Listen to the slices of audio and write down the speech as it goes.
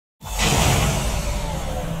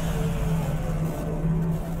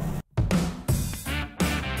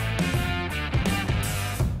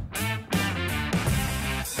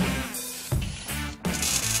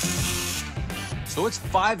So it's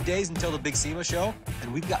 5 days until the big SEMA show,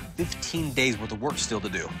 and we've got 15 days worth of work still to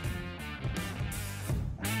do.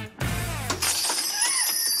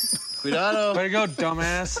 Cuidado. Way to go,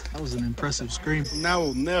 dumbass. That was an impressive scream. Now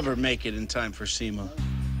we'll never make it in time for SEMA.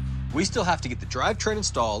 We still have to get the drivetrain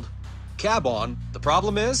installed, cab on. The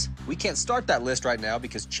problem is, we can't start that list right now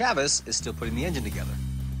because Chavis is still putting the engine together.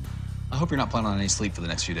 I hope you're not planning on any sleep for the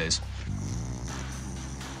next few days.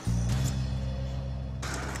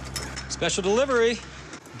 Special delivery.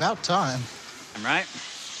 About time. Right?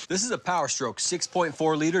 This is a Power Stroke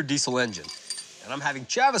 6.4-liter diesel engine, and I'm having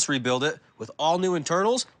Chavis rebuild it with all new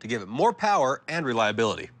internals to give it more power and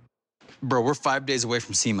reliability. Bro, we're 5 days away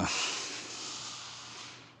from SEMA.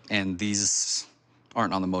 And these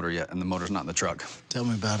aren't on the motor yet, and the motor's not in the truck. Tell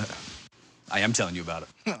me about it. I am telling you about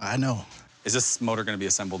it. I know. Is this motor gonna be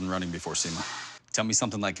assembled and running before SEMA? Tell me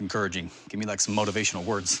something like encouraging. Give me like some motivational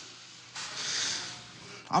words.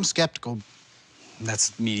 I'm skeptical.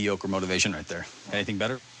 That's mediocre motivation right there. Anything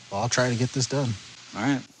better? Well, I'll try to get this done. All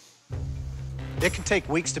right. It can take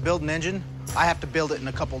weeks to build an engine. I have to build it in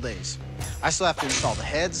a couple days. I still have to install the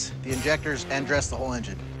heads, the injectors, and dress the whole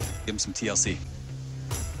engine. Give him some TLC.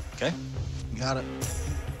 Okay? You got it.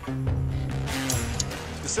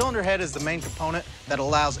 The cylinder head is the main component that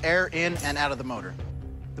allows air in and out of the motor.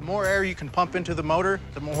 The more air you can pump into the motor,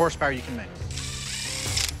 the more horsepower you can make.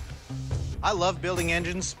 I love building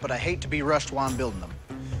engines, but I hate to be rushed while I'm building them.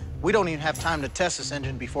 We don't even have time to test this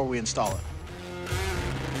engine before we install it.